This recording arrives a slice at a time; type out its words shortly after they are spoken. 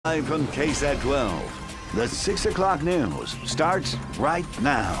Live from KSAT 12, the 6 o'clock news starts right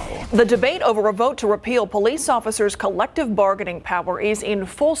now. The debate over a vote to repeal police officers' collective bargaining power is in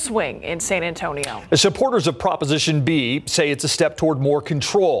full swing in San Antonio. Supporters of Proposition B say it's a step toward more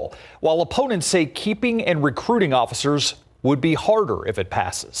control, while opponents say keeping and recruiting officers would be harder if it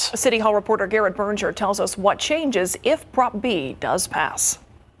passes. City Hall reporter Garrett Berger tells us what changes if Prop B does pass.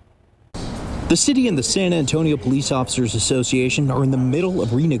 The city and the San Antonio Police Officers Association are in the middle of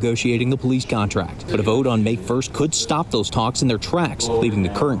renegotiating the police contract. But a vote on May 1st could stop those talks in their tracks, leaving the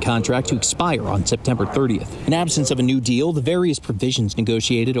current contract to expire on September 30th. In absence of a new deal, the various provisions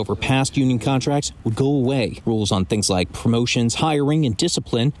negotiated over past union contracts would go away. Rules on things like promotions, hiring, and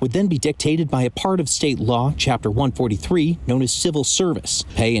discipline would then be dictated by a part of state law, Chapter 143, known as civil service.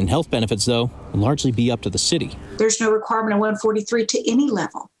 Pay and health benefits, though, will largely be up to the city. There's no requirement of 143 to any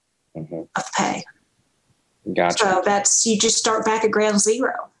level of pay. Gotcha. So you just start back at ground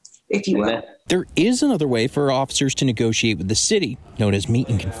zero, if you will. There is another way for officers to negotiate with the city, known as meet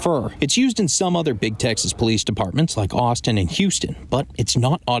and confer. It's used in some other big Texas police departments like Austin and Houston, but it's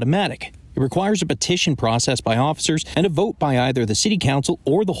not automatic. It requires a petition process by officers and a vote by either the city council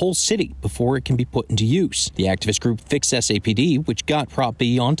or the whole city before it can be put into use. The activist group Fix SAPD, which got Prop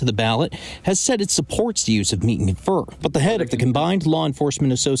B onto the ballot, has said it supports the use of meet and confer. But the head of the Combined Law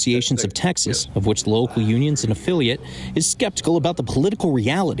Enforcement Associations of Texas, of which the local union's an affiliate, is skeptical about the political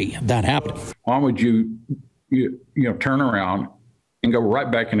reality of that happening. Why would you turn around and go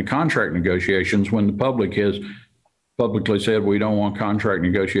right back into contract negotiations when the public has publicly said we don't want contract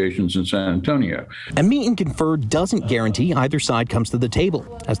negotiations in San Antonio? A meet and confer doesn't guarantee either side comes to the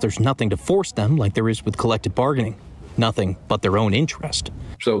table, as there's nothing to force them like there is with collective bargaining. Nothing but their own interest.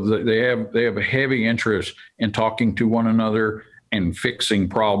 So they have a heavy interest in talking to one another and fixing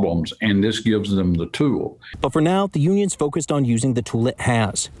problems, and this gives them the tool. But for now, the union's focused on using the tool it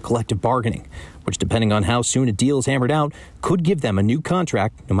has, collective bargaining, which, depending on how soon a deal is hammered out, could give them a new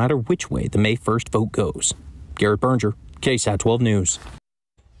contract no matter which way the May 1st vote goes. Garrett Berger, KSAT 12 News.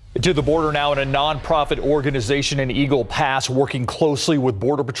 To the border now, in a nonprofit organization in Eagle Pass working closely with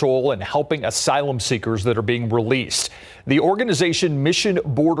Border Patrol and helping asylum seekers that are being released. The organization Mission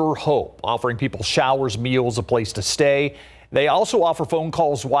Border Hope, offering people showers, meals, a place to stay. They also offer phone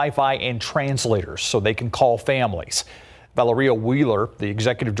calls, Wi-Fi, and translators so they can call families. Valeria Wheeler, the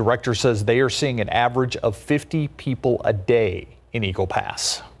executive director, says they are seeing an average of 50 people a day in Eagle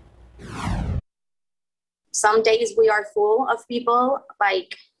Pass. Some days we are full of people,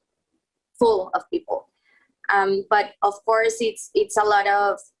 but of course it's a lot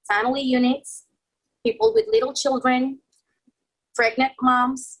of family units, people with little children, pregnant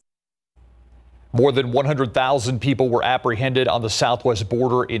moms. More than 100,000 people were apprehended on the southwest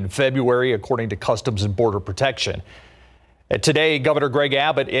border in February, according to Customs and Border Protection. Today, Governor Greg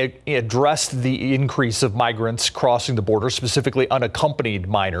Abbott addressed the increase of migrants crossing the border, specifically unaccompanied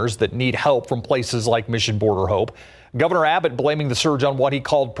minors that need help from places like Mission Border Hope. Governor Abbott blaming the surge on what he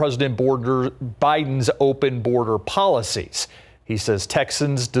called President Biden's open border policies. He says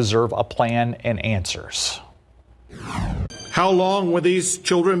Texans deserve a plan and answers. How long will these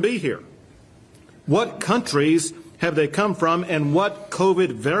children be here? What countries have they come from, and what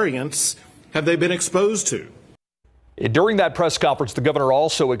COVID variants have they been exposed to? During that press conference, the governor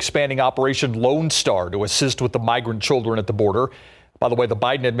also expanding Operation Lone Star to assist with the migrant children at the border. By the way, the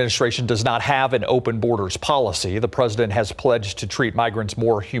Biden administration does not have an open borders policy. The president has pledged to treat migrants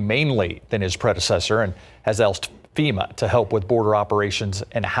more humanely than his predecessor and has asked FEMA to help with border operations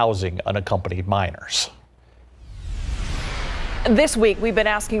and housing unaccompanied minors. This week, we've been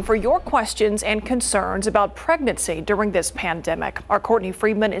asking for your questions and concerns about pregnancy during this pandemic. Our Courtney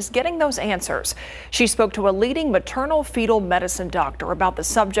Friedman is getting those answers. She spoke to a leading maternal fetal medicine doctor about the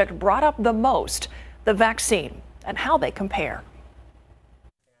subject brought up the most, the vaccine, and how they compare.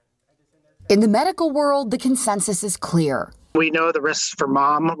 In the medical world, the consensus is clear. We know the risks for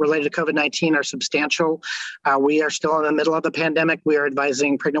mom related to COVID-19 are substantial. We are still in the middle of the pandemic. We are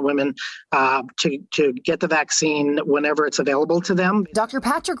advising pregnant women to get the vaccine whenever it's available to them. Dr.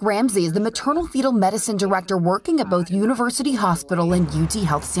 Patrick Ramsey is the maternal fetal medicine director working at both University Hospital and UT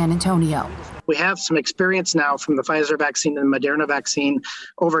Health San Antonio. We have some experience now from the Pfizer vaccine and the Moderna vaccine.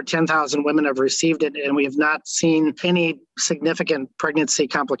 Over 10,000 women have received it, and we have not seen any significant pregnancy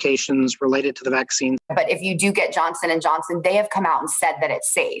complications related to the vaccine. But if you do get Johnson & Johnson, they have come out and said that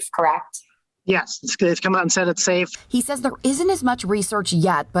it's safe, correct? Yes, it's come out and said it's safe. He says there isn't as much research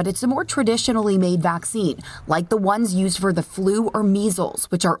yet, but it's a more traditionally made vaccine, like the ones used for the flu or measles,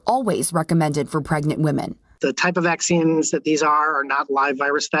 which are always recommended for pregnant women. The type of vaccines that these are not live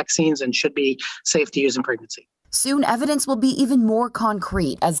virus vaccines and should be safe to use in pregnancy. Soon, evidence will be even more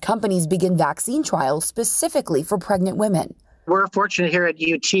concrete as companies begin vaccine trials specifically for pregnant women. We're fortunate here at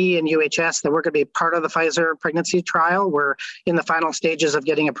UT and UHS that we're going to be part of the Pfizer pregnancy trial. We're in the final stages of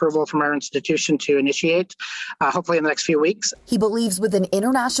getting approval from our institution to initiate, hopefully in the next few weeks. He believes with an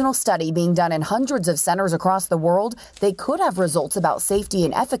international study being done in hundreds of centers across the world, they could have results about safety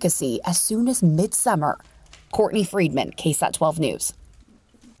and efficacy as soon as midsummer. Courtney Friedman, KSAT 12 News.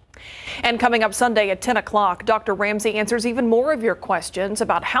 And coming up Sunday at 10 o'clock, Dr. Ramsey answers even more of your questions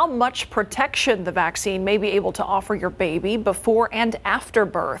about how much protection the vaccine may be able to offer your baby before and after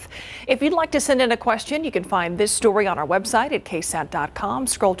birth. If you'd like to send in a question, you can find this story on our website at ksat.com.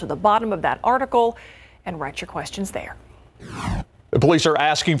 Scroll to the bottom of that article and write your questions there. The police are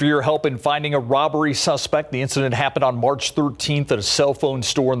asking for your help in finding a robbery suspect. The incident happened on March 13th at a cell phone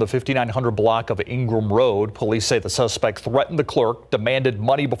store in the 5900 block of Ingram Road. Police say the suspect threatened the clerk, demanded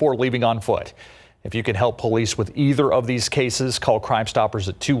money before leaving on foot. If you can help police with either of these cases, call Crime Stoppers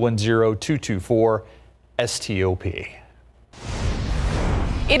at 210-224-STOP.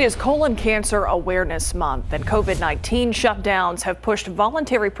 It is Colon Cancer Awareness Month, and COVID-19 shutdowns have pushed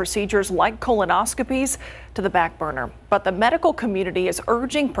voluntary procedures like colonoscopies to the back burner. But the medical community is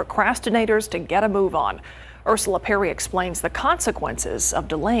urging procrastinators to get a move on. Ursula Perry explains the consequences of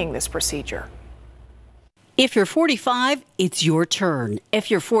delaying this procedure. If you're 45, it's your turn. If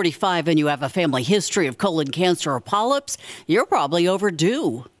you're 45 and you have a family history of colon cancer or polyps, you're probably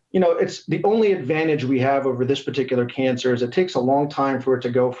overdue. You know, it's the only advantage we have over this particular cancer is it takes a long time for it to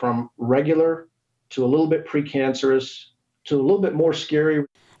go from regular to a little bit precancerous to a little bit more scary.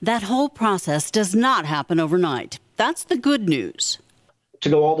 That whole process does not happen overnight. That's the good news. To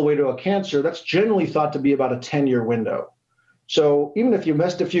go all the way to a cancer, that's generally thought to be about a 10-year window. So even if you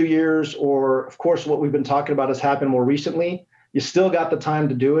missed a few years, or of course what we've been talking about has happened more recently, you still got the time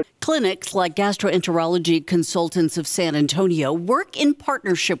to do it. Clinics like Gastroenterology Consultants of San Antonio work in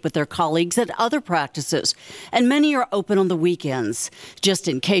partnership with their colleagues at other practices, and many are open on the weekends, just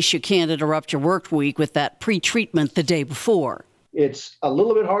in case you can't interrupt your work week with that pre-treatment the day before. It's a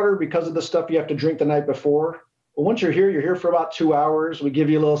little bit harder because of the stuff you have to drink the night before. But once you're here for about 2 hours. We give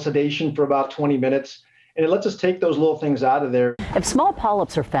you a little sedation for about 20 minutes. And it lets us take those little things out of there. If small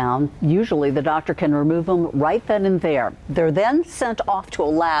polyps are found, usually the doctor can remove them right then and there. They're then sent off to a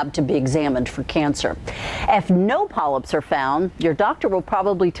lab to be examined for cancer. If no polyps are found, your doctor will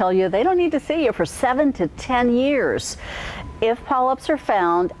probably tell you they don't need to see you for 7 to 10 years. If polyps are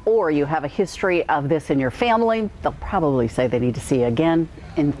found or you have a history of this in your family, they'll probably say they need to see you again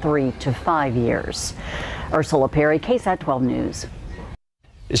in 3 to 5 years. Ursula Perry, KSAT 12 News.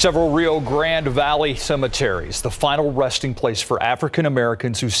 Several Rio Grande Valley cemeteries, the final resting place for African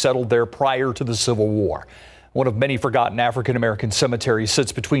Americans who settled there prior to the Civil War. One of many forgotten African American cemeteries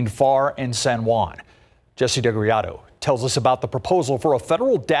sits between Pharr and San Juan. Jesse DeGriato tells us about the proposal for a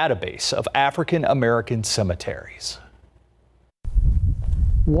federal database of African American cemeteries.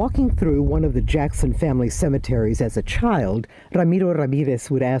 Walking through one of the Jackson family cemeteries as a child, Ramiro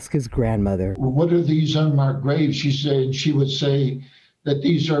Ramirez would ask his grandmother, "What are these unmarked graves?" She would say that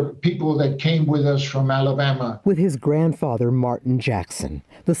these are people that came with us from Alabama. With his grandfather, Martin Jackson,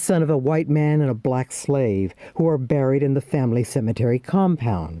 the son of a white man and a black slave, who are buried in the family cemetery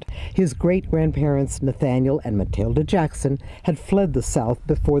compound. His great-grandparents, Nathaniel and Matilda Jackson, had fled the South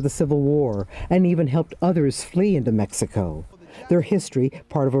before the Civil War and even helped others flee into Mexico. Their history,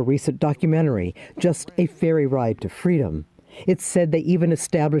 part of a recent documentary, Just a Ferry Ride to Freedom. It's said they even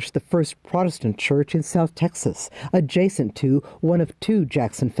established the first Protestant church in South Texas, adjacent to one of 2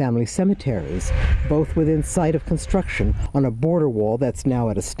 Jackson family cemeteries, both within sight of construction on a border wall that's now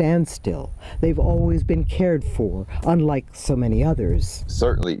at a standstill. They've always been cared for, unlike so many others.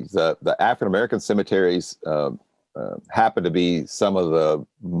 Certainly, the African-American cemeteries happen to be some of the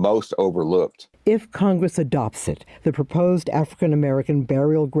most overlooked. If Congress adopts it, the proposed African American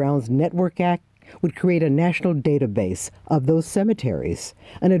Burial Grounds Network Act would create a national database of those cemeteries.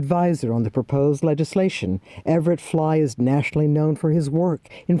 An advisor on the proposed legislation, Everett Fly is nationally known for his work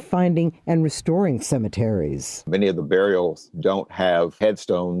in finding and restoring cemeteries. Many of the burials don't have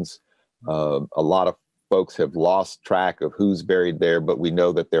headstones. A lot of folks have lost track of who's buried there, but we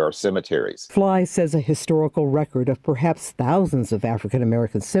know that there are cemeteries. Fly says a historical record of perhaps thousands of African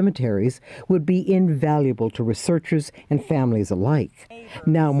American cemeteries would be invaluable to researchers and families alike.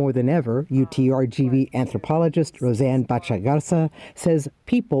 Now more than ever, UTRGV anthropologist Roseanne Bacha-Garza says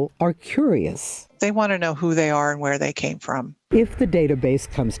people are curious. They want to know who they are and where they came from. If the database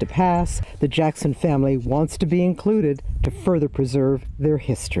comes to pass, the Jackson family wants to be included to further preserve their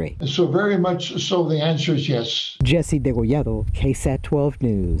history. So very much so the answer is yes. Jesse DeGollado, KSAT 12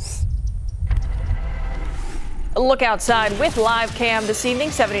 News. Look outside with live cam this evening,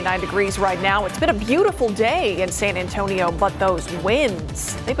 79 degrees right now. It's been a beautiful day in San Antonio, but those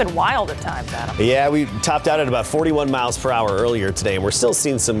winds, they've been wild at times, Adam. Yeah, we topped out at about 41 miles per hour earlier today, and we're still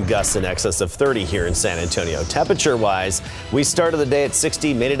seeing some gusts in excess of 30 here in San Antonio. Temperature-wise, we started the day at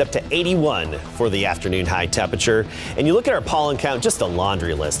 60, made it up to 81 for the afternoon high temperature. And you look at our pollen count, just a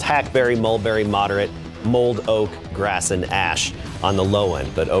laundry list. Hackberry, mulberry, moderate, mold, oak, grass, and ash on the low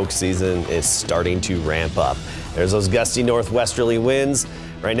end. But oak season is starting to ramp up. There's those gusty northwesterly winds.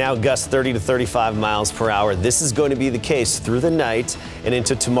 Right now, gusts 30 to 35 miles per hour. This is going to be the case through the night and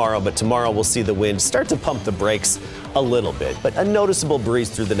into tomorrow. But tomorrow we'll see the wind start to pump the brakes a little bit. But a noticeable breeze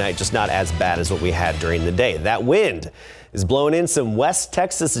through the night, just not as bad as what we had during the day. That wind is blowing in some West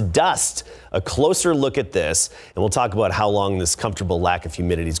Texas dust. A closer look at this, and we'll talk about how long this comfortable lack of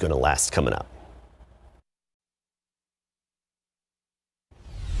humidity is going to last coming up.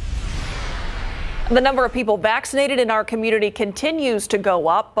 The number of people vaccinated in our community continues to go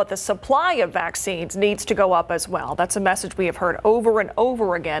up, but the supply of vaccines needs to go up as well. That's a message we have heard over and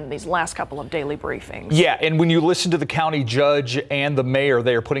over again in these last couple of daily briefings. Yeah, and when you listen to the county judge and the mayor,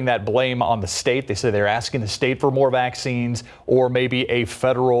 they are putting that blame on the state. They say they're asking the state for more vaccines, or maybe a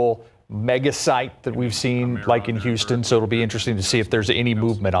federal mega site that we've seen like in Houston. So it'll be interesting to see if there's any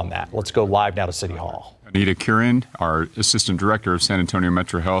movement on that. Let's go live now to City Hall. Anita Curran, our Assistant Director of San Antonio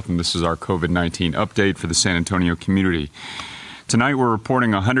Metro Health, and this is our COVID-19 update for the San Antonio community. Tonight we're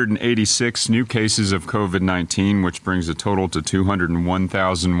reporting 186 new cases of COVID-19, which brings the total to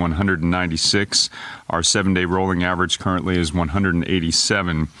 201,196. Our 7-day rolling average currently is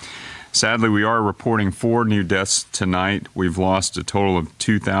 187. Sadly, we are reporting 4 new deaths tonight. We've lost a total of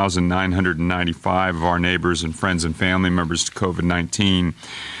 2,995 of our neighbors and friends and family members to COVID-19.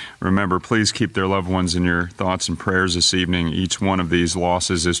 Remember, please keep their loved ones in your thoughts and prayers this evening. Each one of these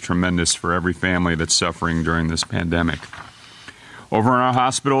losses is tremendous for every family that's suffering during this pandemic. Over in our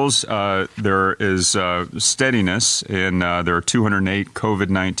hospitals, there is steadiness, and there are 208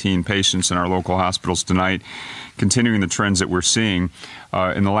 COVID-19 patients in our local hospitals tonight, continuing the trends that we're seeing.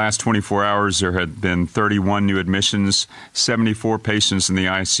 In the last 24 hours, there had been 31 new admissions, 74 patients in the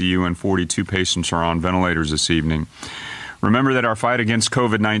ICU, and 42 patients are on ventilators this evening. Remember that our fight against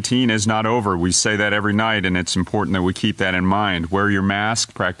COVID-19 is not over. We say that every night, and it's important that we keep that in mind. Wear your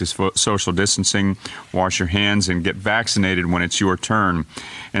mask, practice social distancing, wash your hands, and get vaccinated when it's your turn.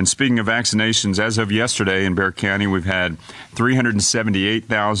 And speaking of vaccinations, as of yesterday in Bexar County, we've had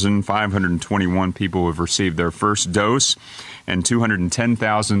 378,521 people who have received their first dose, and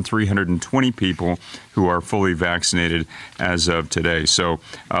 210,320 people who are fully vaccinated as of today. So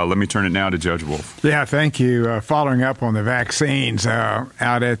let me turn it now to Judge Wolf. Yeah, thank you. Following up on the vaccines, out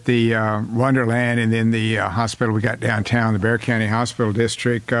at the Wonderland and then the hospital we got downtown, the Bexar County Hospital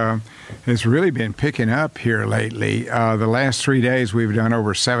District, has really been picking up here lately. The last 3 days we've done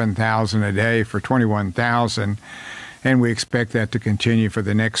over 7,000 a day for 21,000. And we expect that to continue for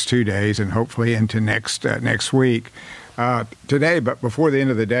the next 2 days and hopefully into next week. Today, but before the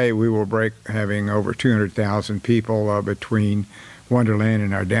end of the day, we will break having over 200,000 people between Wonderland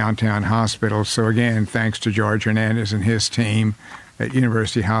and our downtown hospital. So again, thanks to George Hernandez and his team at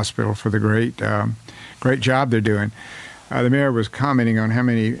University Hospital for the great job they're doing. The mayor was commenting on how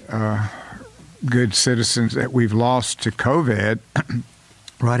many good citizens that we've lost to COVID,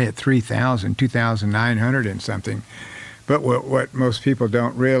 right at 3,000, 2,900 and something. But what most people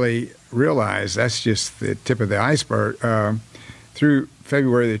don't really realize, that's just the tip of the iceberg. Through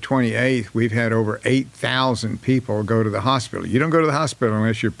February the 28th, we've had over 8,000 people go to the hospital. You don't go to the hospital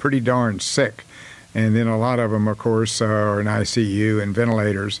unless you're pretty darn sick. And then a lot of them, of course, are in ICU and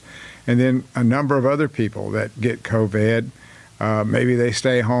ventilators. And then a number of other people that get COVID, maybe they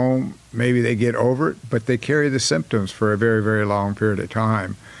stay home, maybe they get over it, but they carry the symptoms for a very, very long period of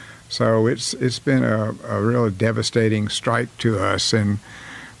time. So it's been a real devastating strike to us, and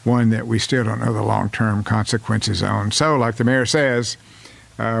one that we still don't know the long-term consequences on. So like the mayor says,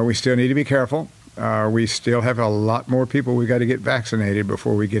 we still need to be careful. We still have a lot more people we got to get vaccinated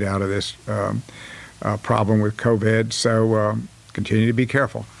before we get out of this problem with COVID. So continue to be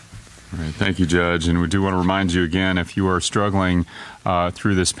careful. All right, thank you, Judge. And we do want to remind you again, if you are struggling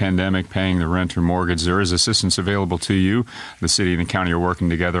through this pandemic, paying the rent or mortgage, there is assistance available to you. The city and the county are working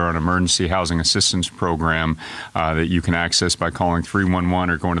together on an emergency housing assistance program that you can access by calling 311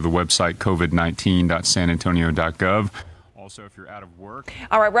 or going to the website covid19.sanantonio.gov. Also, if you're out of work.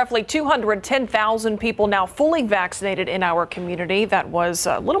 All right, roughly 210,000 people now fully vaccinated in our community. That was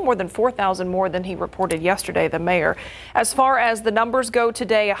a little more than 4,000 more than he reported yesterday, the mayor. As far as the numbers go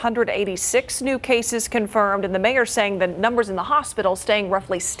today, 186 new cases confirmed, and the mayor saying the numbers in the hospital staying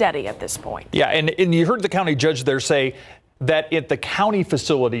roughly steady at this point. Yeah, and you heard the county judge there say that at the county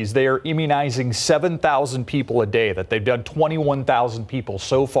facilities, they are immunizing 7,000 people a day, that they've done 21,000 people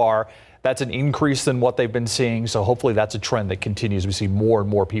so far. That's an increase than what they've been seeing. So hopefully that's a trend that continues. We see more and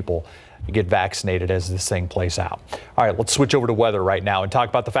more people get vaccinated as this thing plays out. All right, let's switch over to weather right now and talk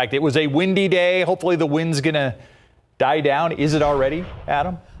about the fact it was a windy day. Hopefully the wind's going to die down. Is it already,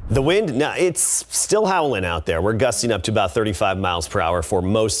 Adam? The wind, no, it's still howling out there. We're gusting up to about 35 miles per hour for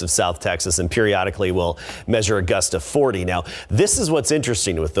most of South Texas, and periodically we'll measure a gust of 40. Now, this is what's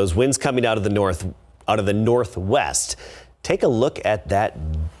interesting with those winds coming out of the northwest. Take a look at that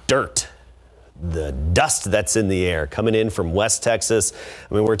dirt, the dust that's in the air coming in from West Texas.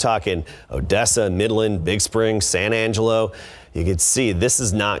 I mean, we're talking Odessa, Midland, Big Spring, San Angelo. You can see this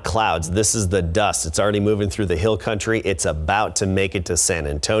is not clouds. This is the dust. It's already moving through the hill country. It's about to make it to San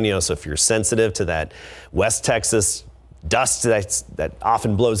Antonio. So if you're sensitive to that West Texas dust that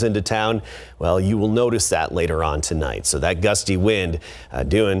often blows into town, well, you will notice that later on tonight. So that gusty wind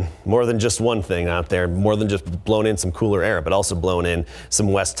doing more than just one thing out there, more than just blowing in some cooler air, but also blowing in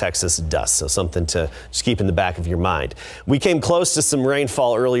some West Texas dust. So something to just keep in the back of your mind. We came close to some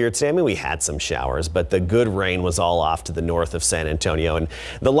rainfall earlier today. I mean, we had some showers, but the good rain was all off to the north of San Antonio. And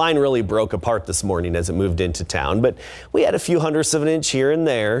the line really broke apart this morning as it moved into town. But we had a few hundredths of an inch here and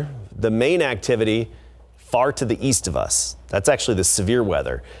there. The main activity far to the east of us. That's actually the severe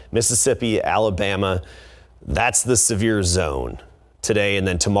weather. Mississippi, Alabama, that's the severe zone today. And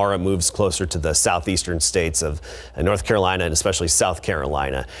then tomorrow it moves closer to the southeastern states of North Carolina and especially South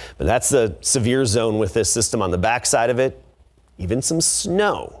Carolina. But that's the severe zone with this system on the backside of it. Even some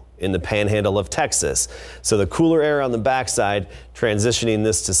snow in the panhandle of Texas. So the cooler air on the backside transitioning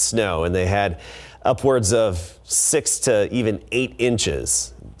this to snow. And they had upwards of 6 to even 8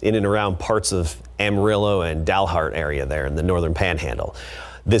 inches in and around parts of Amarillo and Dalhart area there in the northern panhandle.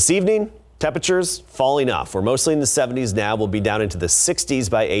 This evening, temperatures falling off. We're mostly in the 70s now. We'll be down into the 60s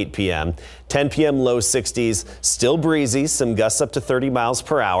by 8 p.m. 10 p.m. low 60s, still breezy, some gusts up to 30 miles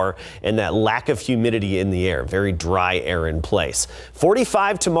per hour, and that lack of humidity in the air, very dry air in place.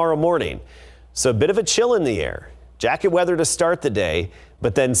 45 tomorrow morning, so a bit of a chill in the air. Jacket weather to start the day,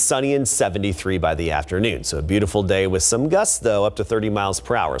 but then sunny and 73 by the afternoon. So a beautiful day with some gusts, though, up to 30 miles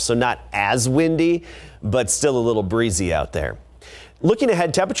per hour. So not as windy, but still a little breezy out there. Looking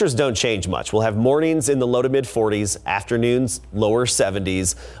ahead, temperatures don't change much. We'll have mornings in the low to mid 40s, afternoons lower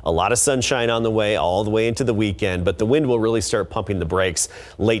 70s, a lot of sunshine on the way all the way into the weekend, but the wind will really start pumping the brakes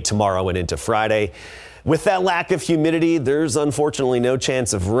late tomorrow and into Friday. With that lack of humidity, there's unfortunately no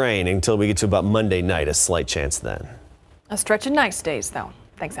chance of rain until we get to about Monday night, a slight chance then. A stretch of nice days, though.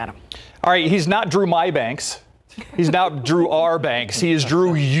 Thanks, Adam. All right, he's not Drew My Banks. He's not Drew R. Banks. He is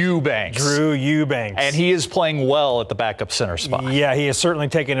Drew Eubanks. Drew Eubanks. And he is playing well at the backup center spot. Yeah, he is certainly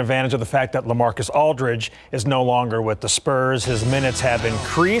taking advantage of the fact that LaMarcus Aldridge is no longer with the Spurs. His minutes have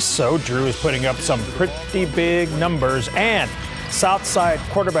increased, so Drew is putting up some pretty big numbers. And Southside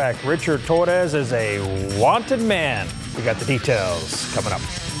quarterback Richard Torres is a wanted man. We got the details coming up.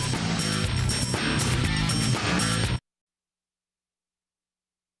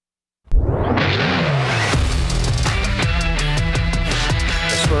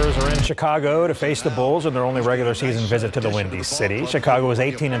 Spurs are in Chicago to face the Bulls in their only regular season visit to the Windy City. Chicago is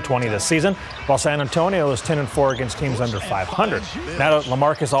 18-20 this season, while San Antonio is 10-4 against teams under 500. Now that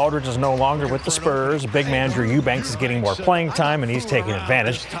LaMarcus Aldridge is no longer with the Spurs, big man Drew Eubanks is getting more playing time, and he's taking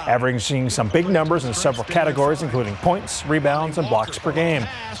advantage, averaging some big numbers in several categories, including points, rebounds, and blocks per game.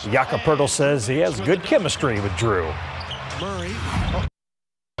 Jakob Poeltl says he has good chemistry with Drew.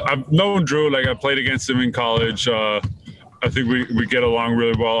 I've known Drew, like I played against him in college. I think we get along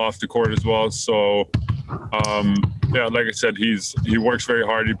really well off the court as well. So, yeah, like I said, he works very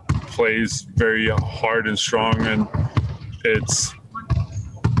hard. He plays very hard and strong, and it's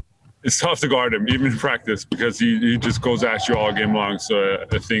tough to guard him, even in practice, because he just goes at you all game long. So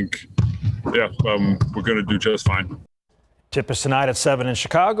I think, yeah, we're going to do just fine. Tip is tonight at 7 in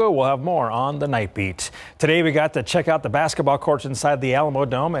Chicago. We'll have more on the Night Beat. Today we got to check out the basketball courts inside the Alamo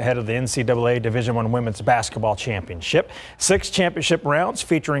Dome ahead of the NCAA Division I Women's Basketball Championship. 6 championship rounds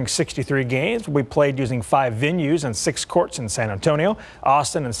featuring 63 games will be played using 5 venues and 6 courts in San Antonio,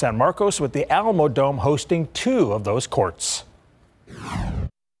 Austin, and San Marcos, with the Alamo Dome hosting 2 of those courts.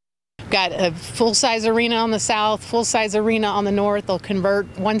 Got a full-size arena on the south, full-size arena on the north. They'll convert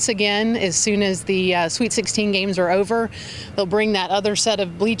once again as soon as the Sweet 16 games are over. They'll bring that other set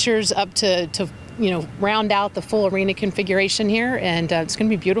of bleachers up to round out the full arena configuration here, and it's going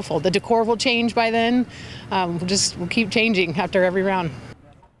to be beautiful. The decor will change by then. We'll keep changing after every round.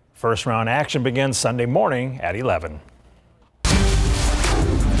 First round action begins Sunday morning at 11.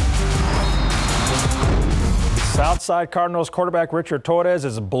 Southside Cardinals quarterback Richard Torres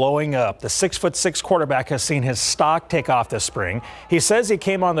is blowing up. The 6'6" quarterback has seen his stock take off this spring. He says he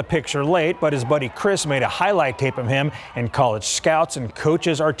came on the picture late, but his buddy Chris made a highlight tape of him, and college scouts and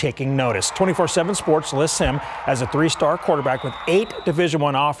coaches are taking notice. 24/7 Sports lists him as a 3-star quarterback with 8 Division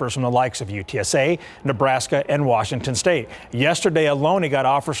I offers from the likes of UTSA, Nebraska, and Washington State. Yesterday alone, he got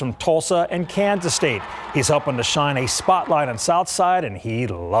offers from Tulsa and Kansas State. He's helping to shine a spotlight on Southside, and he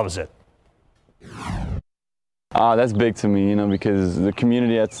loves it. That's big to me, because the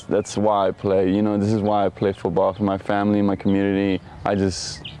community, that's why I play. This is why I play football, for my family, my community. I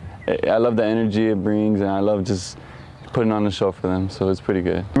love the energy it brings, and I love just putting on a show for them, so it's pretty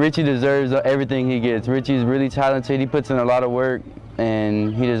good. Richie deserves everything he gets. Richie's really talented. He puts in a lot of work,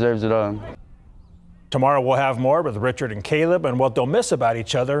 and he deserves it all. Tomorrow we'll have more with Richard and Caleb and what they'll miss about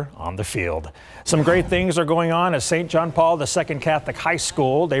each other on the field. Some great things are going on at St. John Paul II Catholic High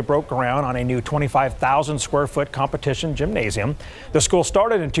School. They broke ground on a new 25,000 square foot competition gymnasium. The school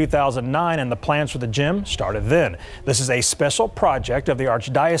started in 2009 and the plans for the gym started then. This is a special project of the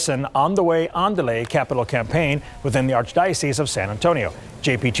Archdiocesan On the Way On Delay capital campaign within the Archdiocese of San Antonio.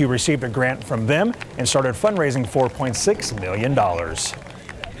 JP2 received a grant from them and started fundraising $4.6 million.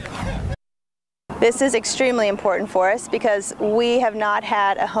 This is extremely important for us because we have not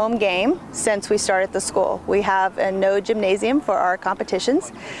had a home game since we started the school. We have no gymnasium for our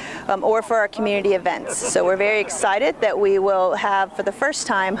competitions or for our community events. So we're very excited that we will have, for the first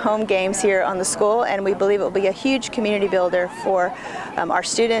time, home games here on the school, and we believe it will be a huge community builder for our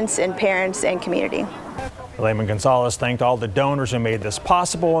students and parents and community. Layman Gonzalez thanked all the donors who made this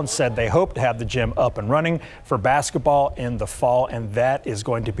possible and said they hope to have the gym up and running for basketball in the fall, and that is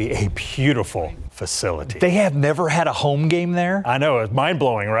going to be a beautiful facility. They have never had a home game there? I know, it's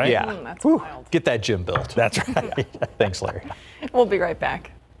mind-blowing, right? Yeah. That's wild. Get that gym built. That's right. Thanks, Larry. We'll be right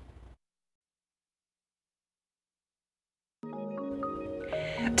back.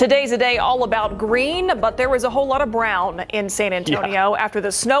 Today's a day all about green, but there was a whole lot of brown in San Antonio after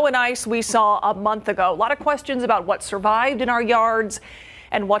the snow and ice we saw a month ago. A lot of questions about what survived in our yards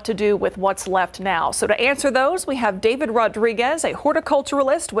and what to do with what's left now. So to answer those, we have David Rodriguez, a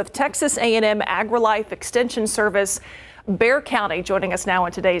horticulturalist with Texas A&M AgriLife Extension Service, Bexar County, joining us now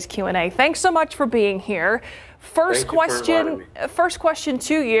in today's Q&A. Thanks so much for being here. First question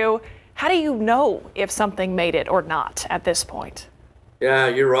to you, how do you know if something made it or not at this point? Yeah,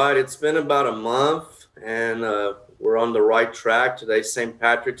 you're right. It's been about a month, and we're on the right track. Today's St.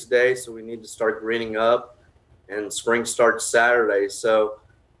 Patrick's Day, so we need to start greening up, and spring starts Saturday. So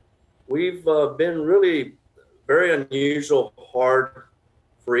we've been really very unusual hard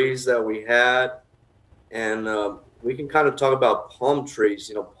freeze that we had, and we can kind of talk about palm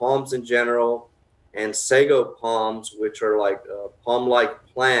trees, palms in general, and sago palms, which are like palm-like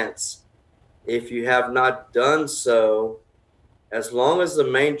plants. If you have not done so, as long as the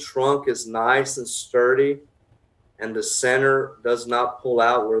main trunk is nice and sturdy and the center does not pull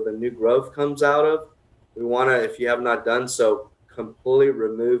out where the new growth comes out of, we want to, if you have not done so, completely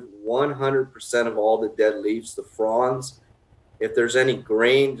remove 100% of all the dead leaves, the fronds. If there's any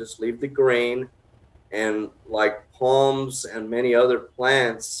green, just leave the green. And like palms and many other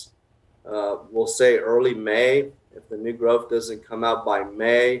plants, we'll say early May. If the new growth doesn't come out by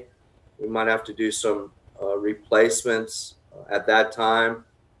May, we might have to do some replacements at that time.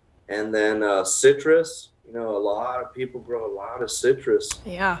 And then citrus, a lot of people grow a lot of citrus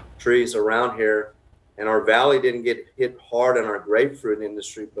trees around here, and our valley didn't get hit hard in our grapefruit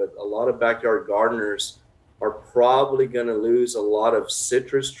industry, but a lot of backyard gardeners are probably going to lose a lot of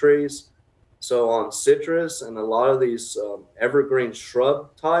citrus trees. So on citrus and a lot of these evergreen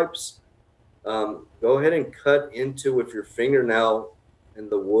shrub types, go ahead and cut into with your fingernail in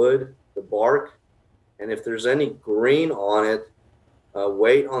the wood, the bark. And if there's any green on it,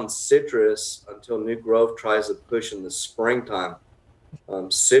 wait on citrus until new growth tries to push in the springtime.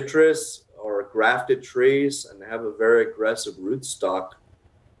 Citrus are grafted trees and have a very aggressive rootstock.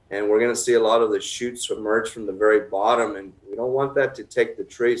 And we're going to see a lot of the shoots emerge from the very bottom. And we don't want that to take the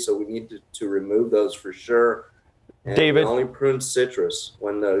tree, so we need to remove those for sure. And David, we only prune citrus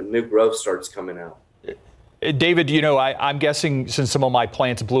when the new growth starts coming out. David, I'm guessing since some of my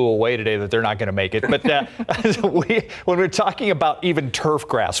plants blew away today that they're not going to make it. But when we're talking about even turf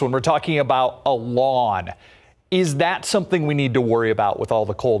grass, when we're talking about a lawn, is that something we need to worry about with all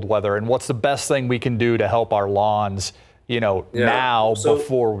the cold weather? And what's the best thing we can do to help our lawns, now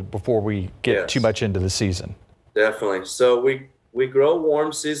before we get too much into the season? Definitely. So we grow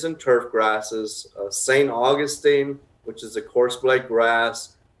warm season turf grasses. St. Augustine, which is a coarse blade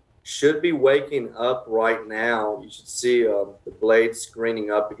grass, should be waking up right now. You should see the blades greening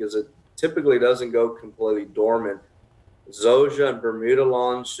up because it typically doesn't go completely dormant. Zoysia and Bermuda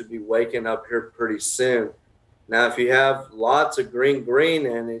lawns should be waking up here pretty soon. Now, if you have lots of green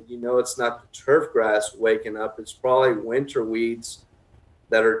and it's not the turf grass waking up, it's probably winter weeds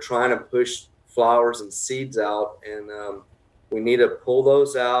that are trying to push flowers and seeds out. And we need to pull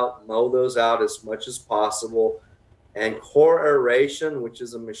those out, mow those out as much as possible. And core aeration, which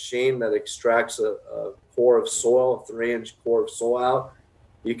is a machine that extracts a core of soil, a 3-inch core of soil out.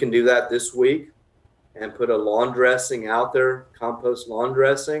 You can do that this week and put a lawn dressing out there, compost lawn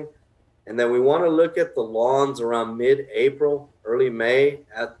dressing. And then we want to look at the lawns around mid-April, early May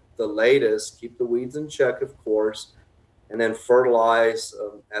at the latest. Keep the weeds in check, of course, and then fertilize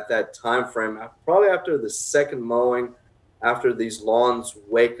at that time frame, probably after the second mowing, after these lawns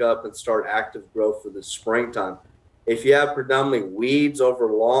wake up and start active growth for the springtime. If you have predominantly weeds over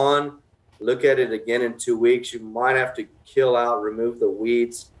lawn, look at it again in 2 weeks. You might have to kill out, remove the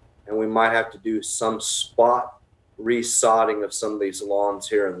weeds, and we might have to do some spot resodding of some of these lawns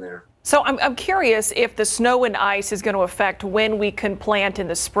here and there. So I'm curious if the snow and ice is going to affect when we can plant in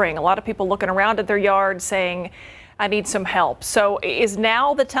the spring. A lot of people looking around at their yard saying, I need some help. So is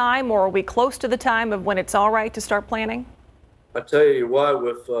now the time, or are we close to the time of when it's all right to start planting? I tell you what,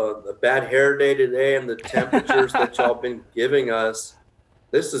 with the bad hair day today and the temperatures that y'all been giving us,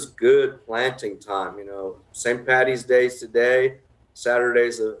 this is good planting time. St. Patty's Day's today,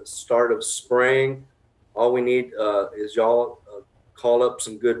 Saturday's the start of spring. All we need is y'all call up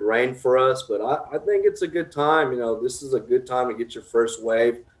some good rain for us. But I think it's a good time. This is a good time to get your first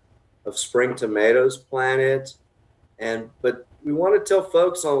wave of spring tomatoes planted. But we want to tell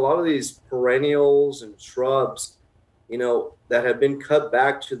folks on a lot of these perennials and shrubs, that have been cut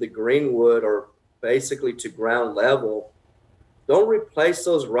back to the greenwood or basically to ground level, don't replace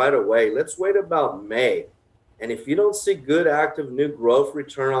those right away. Let's wait about May. And if you don't see good active new growth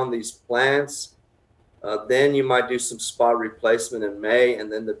return on these plants, then you might do some spot replacement in May.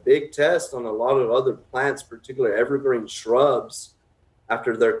 And then the big test on a lot of other plants, particularly evergreen shrubs,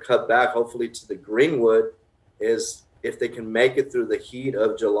 after they're cut back, hopefully to the greenwood, is if they can make it through the heat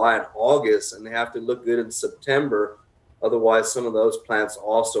of July and August, and they have to look good in September. Otherwise, some of those plants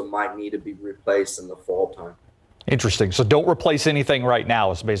also might need to be replaced in the fall time. Interesting. So don't replace anything right now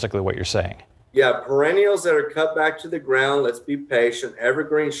is basically what you're saying. Yeah, perennials that are cut back to the ground, let's be patient.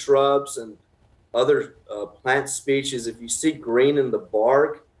 Evergreen shrubs and other plant species, if you see green in the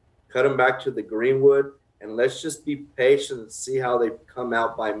bark, cut them back to the greenwood, and let's just be patient and see how they come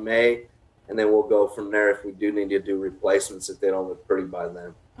out by May, and then we'll go from there if we do need to do replacements if they don't look pretty by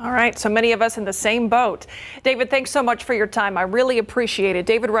then. All right, so many of us in the same boat. David, thanks so much for your time. I really appreciate it.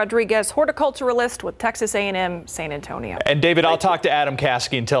 David Rodriguez, horticulturalist with Texas A&M San Antonio. And David, I'll talk to Adam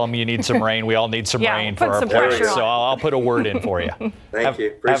Caskey and tell him you need some rain. We all need some rain for our plants, so I'll put a word in for you. Thank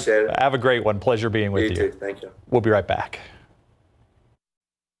you. Appreciate it. Have a great one. Pleasure being with you. You too. Thank you. We'll be right back.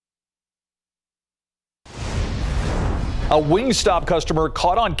 A Wingstop customer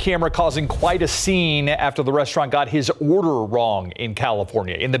caught on camera causing quite a scene after the restaurant got his order wrong in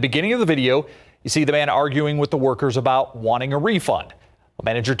California. In the beginning of the video, you see the man arguing with the workers about wanting a refund. A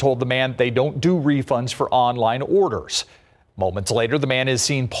manager told the man they don't do refunds for online orders. Moments later, the man is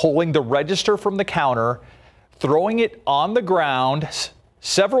seen pulling the register from the counter, throwing it on the ground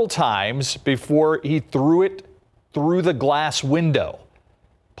several times before he threw it through the glass window.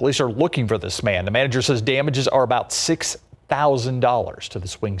 Police are looking for this man. The manager says damages are about $6,000 to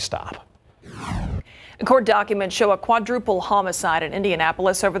this Wingstop. Court documents show a quadruple homicide in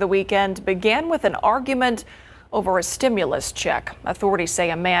Indianapolis over the weekend began with an argument over a stimulus check. Authorities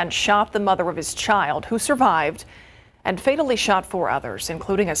say a man shot the mother of his child, who survived, and fatally shot 4 others,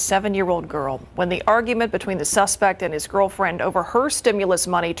 including a 7-year-old girl. When the argument between the suspect and his girlfriend over her stimulus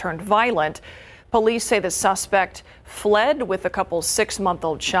money turned violent, police say the suspect fled with the couple's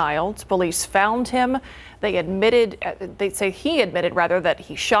 6-month-old child. Police found him. They say he admitted that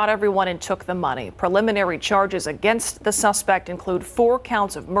he shot everyone and took the money. Preliminary charges against the suspect include 4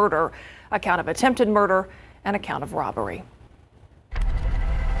 counts of murder, a count of attempted murder, and a count of robbery.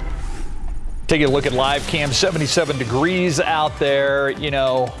 Taking a look at live cam, 77 degrees out there.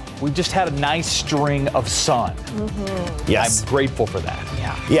 we've just had a nice string of sun. Yes. I'm grateful for that.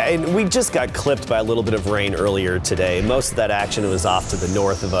 Yeah, and we just got clipped by a little bit of rain earlier today. Most of that action was off to the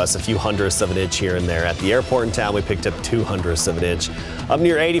north of us, a few hundredths of an inch here and there. At the airport in town, we picked up 200ths of an inch. Up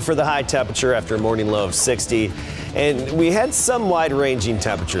near 80 for the high temperature after a morning low of 60. And we had some wide-ranging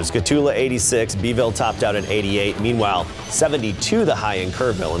temperatures. Cotulla 86, Beeville topped out at 88. Meanwhile, 72 the high in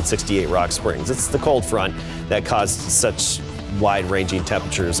Kerrville and 68 Rock Springs. It's the cold front that caused such wide-ranging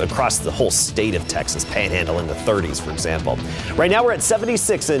temperatures across the whole state of Texas, Panhandle in the 30s, for example. Right now we're at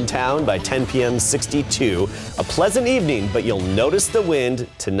 76 in town. By 10 p.m., 62. A pleasant evening, but you'll notice the wind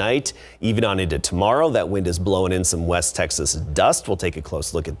tonight, even on into tomorrow. That wind is blowing in some West Texas dust. We'll take a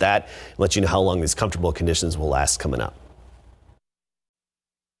close look at that, let you know how long these comfortable conditions will last coming up.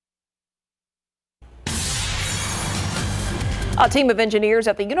 A team of engineers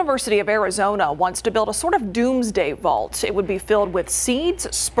at the University of Arizona wants to build a sort of doomsday vault. It would be filled with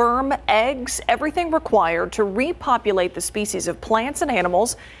seeds, sperm, eggs, everything required to repopulate the species of plants and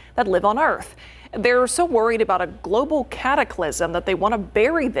animals that live on Earth. They're so worried about a global cataclysm that they want to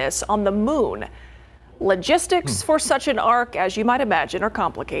bury this on the moon. Logistics for such an ark, as you might imagine, are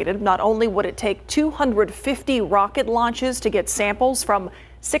complicated. Not only would it take 250 rocket launches to get samples from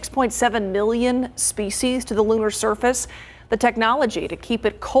 6.7 million species to the lunar surface, the technology to keep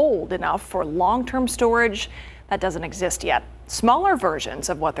it cold enough for long-term storage, that doesn't exist yet. Smaller versions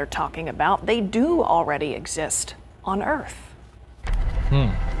of what they're talking about, they do already exist on Earth.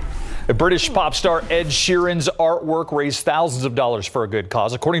 The British pop star Ed Sheeran's artwork raised thousands of dollars for a good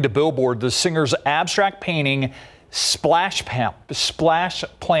cause. According to Billboard, the singer's abstract painting, Splash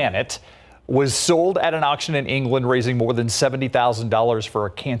Planet, was sold at an auction in England, raising more than $70,000 for a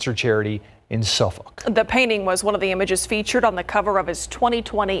cancer charity in Suffolk. The painting was one of the images featured on the cover of his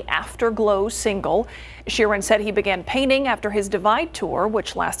 2020 Afterglow single. Sheeran said he began painting after his Divide tour,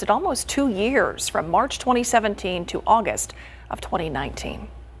 which lasted almost 2 years, from March 2017 to August of 2019.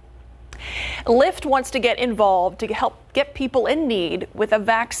 Lyft wants to get involved to help get people in need with a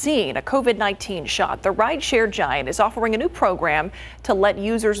vaccine, a COVID-19 shot. The rideshare giant is offering a new program to let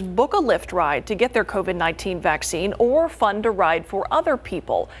users book a Lyft ride to get their COVID-19 vaccine or fund a ride for other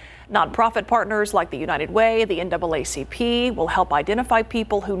people. Nonprofit partners like the United Way, the NAACP will help identify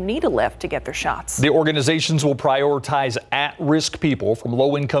people who need a lift to get their shots. The organizations will prioritize at-risk people from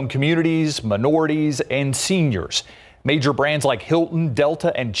low-income communities, minorities, and seniors. Major brands like Hilton,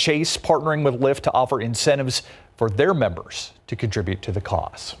 Delta, and Chase partnering with Lyft to offer incentives for their members to contribute to the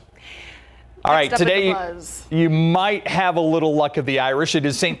cause. All right, today you might have a little luck of the Irish. It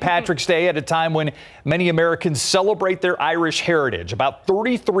is St. Patrick's Day at a time when many Americans celebrate their Irish heritage. About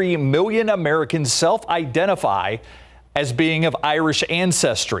 33 million Americans self-identify as being of Irish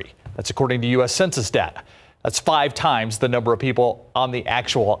ancestry. That's according to U.S. Census data. That's 5 times the number of people on the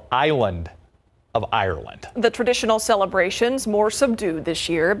actual island of Ireland. The traditional celebrations more subdued this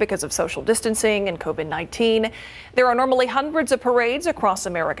year because of social distancing and COVID-19. There are normally hundreds of parades across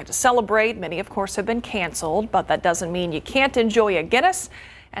America to celebrate. Many, of course, have been canceled, but that doesn't mean you can't enjoy a Guinness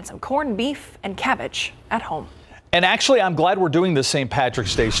and some corned beef and cabbage at home. And actually, I'm glad we're doing this St.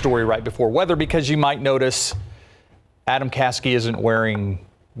 Patrick's Day story right before weather, because you might notice Adam Caskey isn't wearing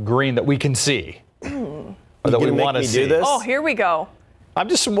green that we can see. Or that we want to see. Oh, here we go. I'm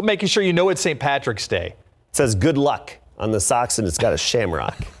just making sure you know it's St. Patrick's Day. It says good luck on the socks, and it's got a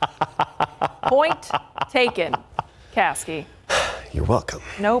shamrock. Point taken, Caskey. You're welcome.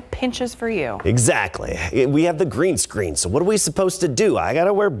 No pinches for you. Exactly. We have the green screen, so what are we supposed to do? I got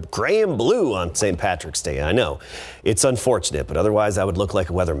to wear gray and blue on St. Patrick's Day. I know. It's unfortunate, but otherwise I would look like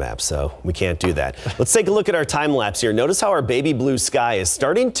a weather map, so we can't do that. Let's take a look at our time lapse here. Notice how our baby blue sky is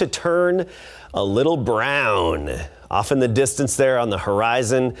starting to turn a little brown. Off in the distance there on the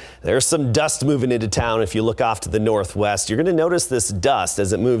horizon, there's some dust moving into town. If you look off to the northwest, you're going to notice this dust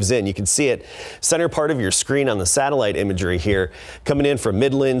as it moves in. You can see it center part of your screen on the satellite imagery here, coming in from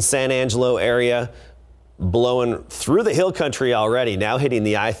Midland, San Angelo area, blowing through the hill country already, now hitting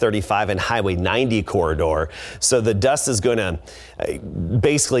the I-35 and Highway 90 corridor. So the dust is going to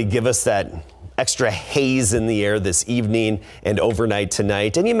basically give us that extra haze in the air this evening and overnight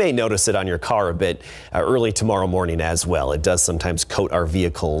tonight. And you may notice it on your car a bit early tomorrow morning as well. It does sometimes coat our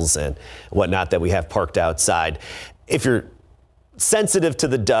vehicles and whatnot that we have parked outside. If you're sensitive to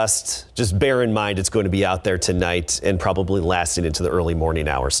the dust, just bear in mind it's going to be out there tonight and probably lasting into the early morning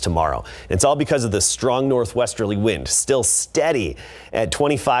hours tomorrow. It's all because of the strong northwesterly wind, still steady at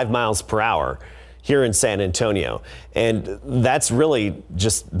 25 miles per hour. Here in San Antonio. And that's really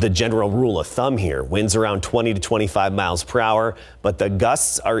just the general rule of thumb here. Winds around 20 to 25 miles per hour, but the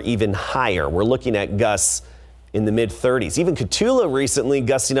gusts are even higher. We're looking at gusts in the mid-30s. Even Cotulla recently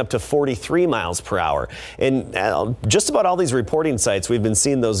gusting up to 43 miles per hour. And just about all these reporting sites, we've been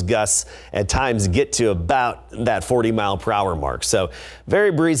seeing those gusts at times get to about that 40 mile per hour mark. So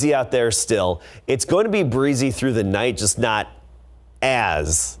very breezy out there still. It's going to be breezy through the night, just not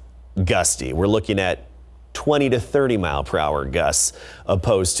as gusty. We're looking at 20 to 30 mile per hour gusts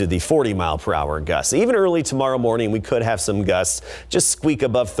opposed to the 40 mile per hour gusts. Even early tomorrow morning, we could have some gusts just squeak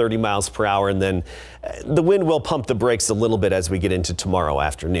above 30 miles per hour, and then the wind will pump the brakes a little bit as we get into tomorrow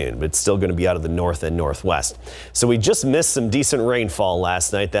afternoon, but it's still going to be out of the north and northwest. So we just missed some decent rainfall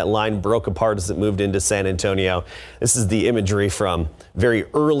last night. That line broke apart as it moved into San Antonio. This is the imagery from very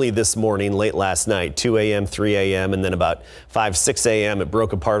early this morning, late last night, 2 a.m., 3 a.m., and then about 5, 6 a.m. it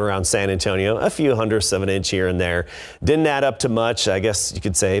broke apart around San Antonio, a few hundredths of an inch here and there. Didn't add up to much, I guess you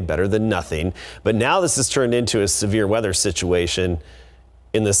could say better than nothing. But now this has turned into a severe weather situation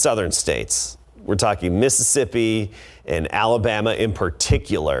in the southern states. We're talking Mississippi and Alabama in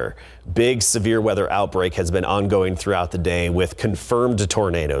particular. Big severe weather outbreak has been ongoing throughout the day with confirmed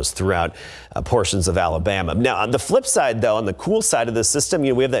tornadoes throughout portions of Alabama. Now, on the flip side, though, on the cool side of the system,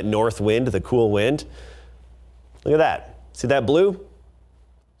 we have that north wind, the cool wind. Look at that. See that blue?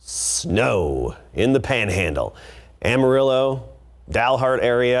 Snow in the Panhandle. Amarillo, Dalhart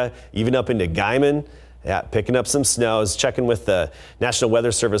area, even up into Guyman. Yeah, picking up some snow. I was checking with the National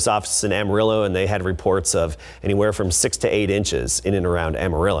Weather Service office in Amarillo, and they had reports of anywhere from 6 to 8 inches in and around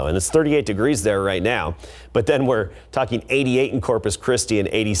Amarillo. And it's 38 degrees there right now. But then we're talking 88 in Corpus Christi and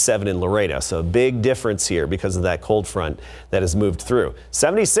 87 in Laredo. So a big difference here because of that cold front that has moved through.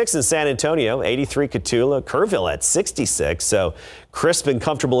 76 in San Antonio, 83 Cotulla, Kerrville at 66. So crisp and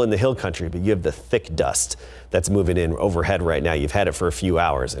comfortable in the hill country, but you have the thick dust that's moving in overhead right now. You've had it for a few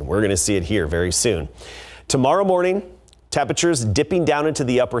hours, and we're going to see it here very soon. Tomorrow morning, temperatures dipping down into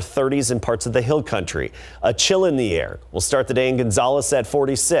the upper 30s in parts of the hill country. A chill in the air. We'll start the day in Gonzales at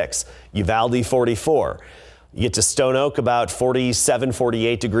 46, Uvalde 44. You get to Stone Oak about 47,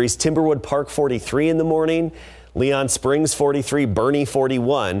 48 degrees. Timberwood Park 43 in the morning. Leon Springs 43, Bernie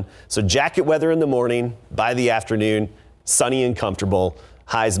 41. So jacket weather in the morning, by the afternoon, sunny and comfortable.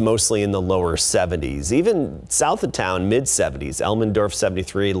 Highs mostly in the lower 70s. Even south of town, mid 70s. Elmendorf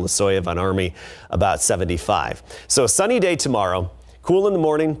 73, Lasoya, Von Army about 75. So a sunny day tomorrow. Cool in the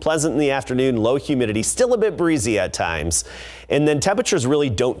morning, pleasant in the afternoon, low humidity, still a bit breezy at times. And then temperatures really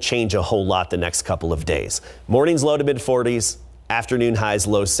don't change a whole lot the next couple of days. Mornings low to mid 40s. Afternoon highs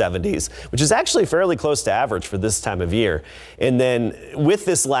low 70s, which is actually fairly close to average for this time of year. And then with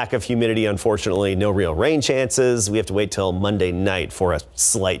this lack of humidity, unfortunately, no real rain chances. We have to wait till Monday night for a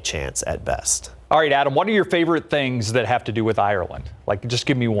slight chance at best. All right, Adam, what are your favorite things that have to do with Ireland? Like, just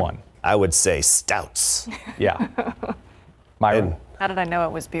give me one. I would say stouts. Yeah. Myron? How did I know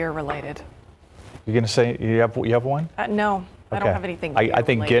it was beer related? You're going to say you have one? No, okay. I don't have anything. I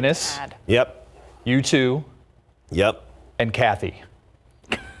think Guinness. Yep. You too. Yep. And Kathy.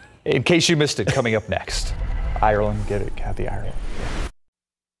 In case you missed it, coming up next. Ireland, get it, Kathy, Ireland.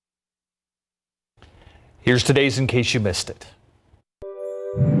 Here's today's In Case You Missed It.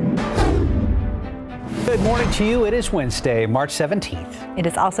 Good morning to you. It is Wednesday, March 17th. It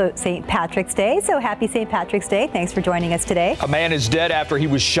is also St. Patrick's Day, so happy St. Patrick's Day. Thanks for joining us today. A man is dead after he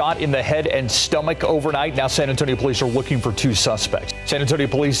was shot in the head and stomach overnight. Now San Antonio police are looking for 2 suspects. San Antonio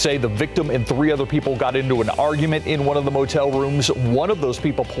police say the victim and 3 other people got into an argument in one of the motel rooms. One of those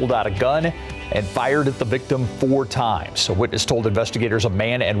people pulled out a gun and fired at the victim 4 times. A witness told investigators a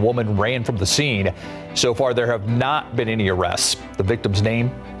man and woman ran from the scene. So far, there have not been any arrests. The victim's name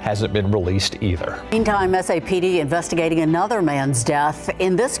hasn't been released either. Meantime, SAPD investigating another man's death.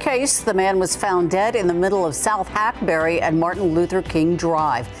 In this case, the man was found dead in the middle of South Hackberry and Martin Luther King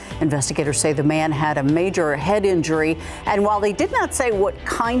Drive. Investigators say the man had a major head injury, and while they did not say what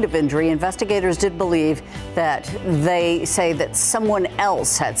kind of injury, investigators did believe that they say that someone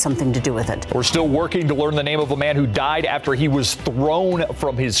else had something to do with it. We're still working to learn the name of a man who died after he was thrown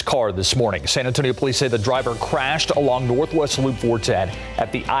from his car this morning. San Antonio police say the driver crashed along Northwest Loop 410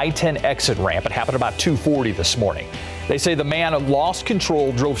 at the I-10 exit ramp. It happened about 2:40 this morning. They say the man lost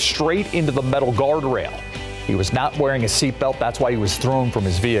control, drove straight into the metal guardrail. He was not wearing a seatbelt. That's why he was thrown from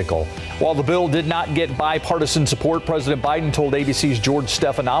his vehicle. While the bill did not get bipartisan support, President Biden told ABC's George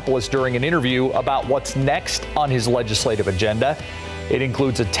Stephanopoulos during an interview about what's next on his legislative agenda. It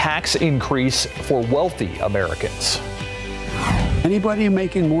includes a tax increase for wealthy Americans. Anybody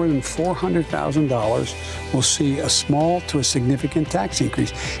making more than $400,000 will see a small to a significant tax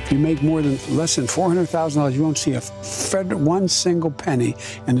increase. If you make less than $400,000, you won't see one single penny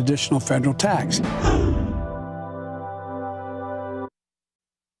in additional federal tax.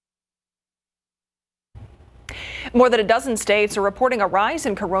 More than a dozen states are reporting a rise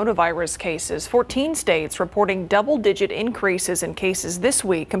in coronavirus cases. 14 states reporting double-digit increases in cases this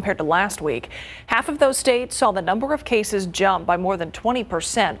week compared to last week. Half of those states saw the number of cases jump by more than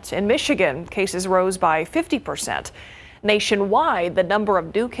 20%. In Michigan, cases rose by 50%. Nationwide, the number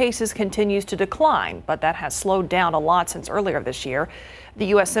of new cases continues to decline, but that has slowed down a lot since earlier this year. The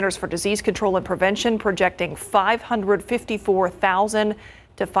U.S. Centers for Disease Control and Prevention projecting 554,000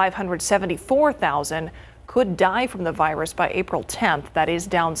 to 574,000 could die from the virus by April 10th. That is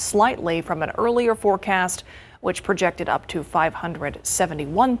down slightly from an earlier forecast, which projected up to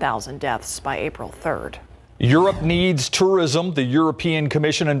 571,000 deaths by April 3rd. Europe needs tourism. The European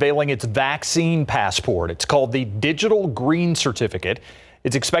Commission unveiling its vaccine passport. It's called the Digital Green Certificate.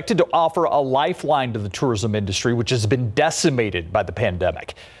 It's expected to offer a lifeline to the tourism industry, which has been decimated by the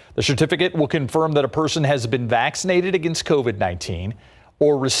pandemic. The certificate will confirm that a person has been vaccinated against COVID-19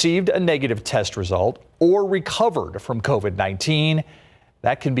 or received a negative test result or recovered from COVID-19.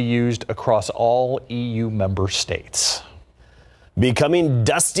 That can be used across all EU member states. Becoming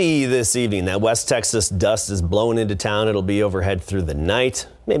dusty this evening. That West Texas dust is blowing into town. It'll be overhead through the night.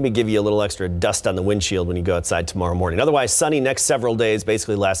 Maybe give you a little extra dust on the windshield when you go outside tomorrow morning. Otherwise, sunny next several days,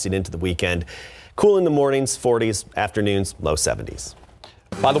 basically lasting into the weekend. Cool in the mornings, 40s, afternoons, low 70s.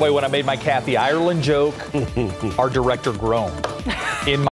 By the way, when I made my Kathy Ireland joke, our director groaned. In